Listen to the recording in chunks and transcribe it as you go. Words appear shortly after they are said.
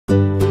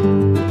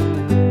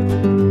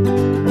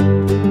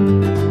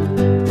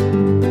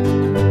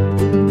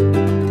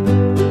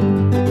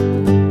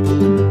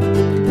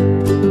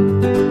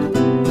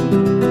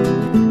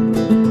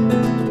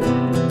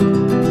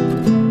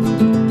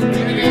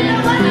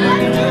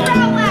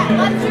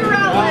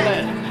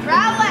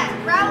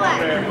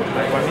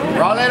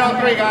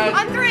ready,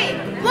 guys? On 3.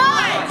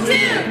 1,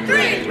 2, 3.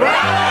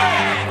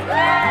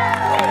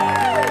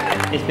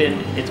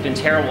 It's been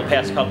terrible the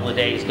past couple of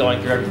days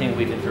going through everything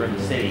we've been through in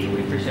the city.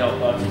 We appreciate all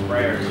thoughts and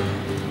prayers.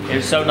 It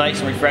was so nice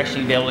and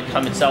refreshing to be able to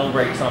come and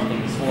celebrate something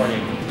this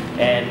morning.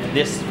 And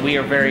we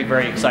are very,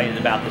 very excited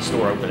about the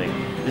store opening.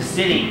 The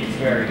city is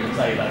very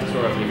excited about the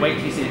store opening. Wait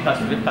till you see the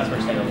customers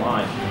stand in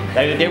line.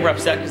 They were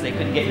upset because they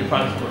couldn't get your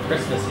products for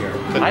Christmas here.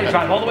 I had to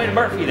drive all the way to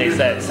Murphy, they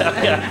said. So,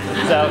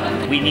 yeah.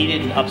 So we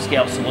needed an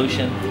upscale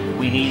solution.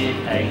 We needed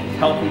a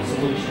healthy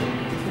solution.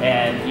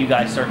 And you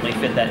guys certainly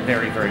fit that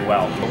very, very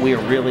well. But we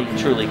are really,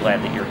 truly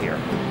glad that you're here.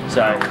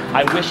 So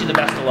I wish you the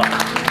best of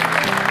luck.